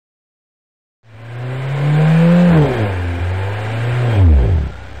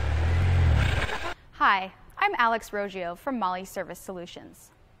Alex Roggio from MAHLE Service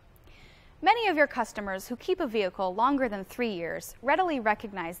Solutions. Many of your customers who keep a vehicle longer than 3 years readily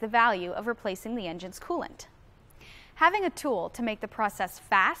recognize the value of replacing the engine's coolant. Having a tool to make the process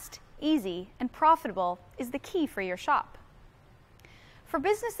fast, easy, and profitable is the key for your shop. For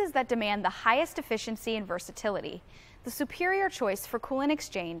businesses that demand the highest efficiency and versatility, the superior choice for coolant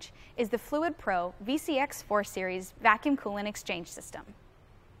exchange is the Fluid Pro VCX-4 series vacuum coolant exchange system.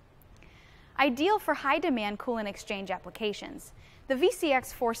 Ideal for high-demand coolant exchange applications, the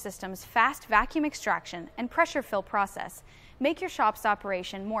VCX-4 system's fast vacuum extraction and pressure fill process make your shop's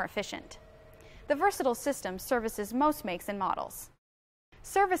operation more efficient. The versatile system services most makes and models.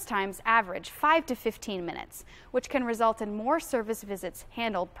 Service times average 5 to 15 minutes, which can result in more service visits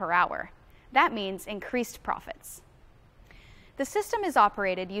handled per hour. That means increased profits. The system is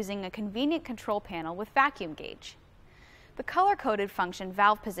operated using a convenient control panel with vacuum gauge. The color-coded function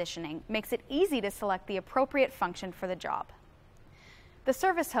valve positioning makes it easy to select the appropriate function for the job. The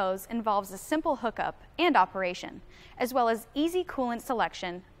service hose involves a simple hookup and operation, as well as easy coolant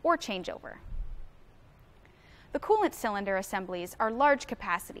selection or changeover. The coolant cylinder assemblies are large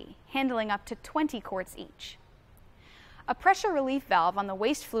capacity, handling up to 20 quarts each. A pressure relief valve on the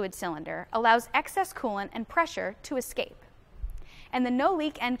waste fluid cylinder allows excess coolant and pressure to escape. And the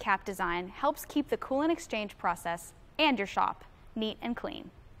no-leak end cap design helps keep the coolant exchange process and your shop neat and clean.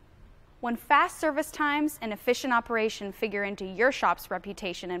 When fast service times and efficient operation figure into your shop's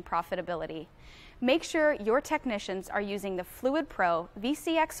reputation and profitability, make sure your technicians are using the Fluid Pro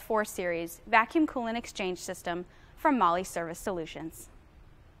VCX-4 series vacuum coolant exchange system from MAHLE Service Solutions.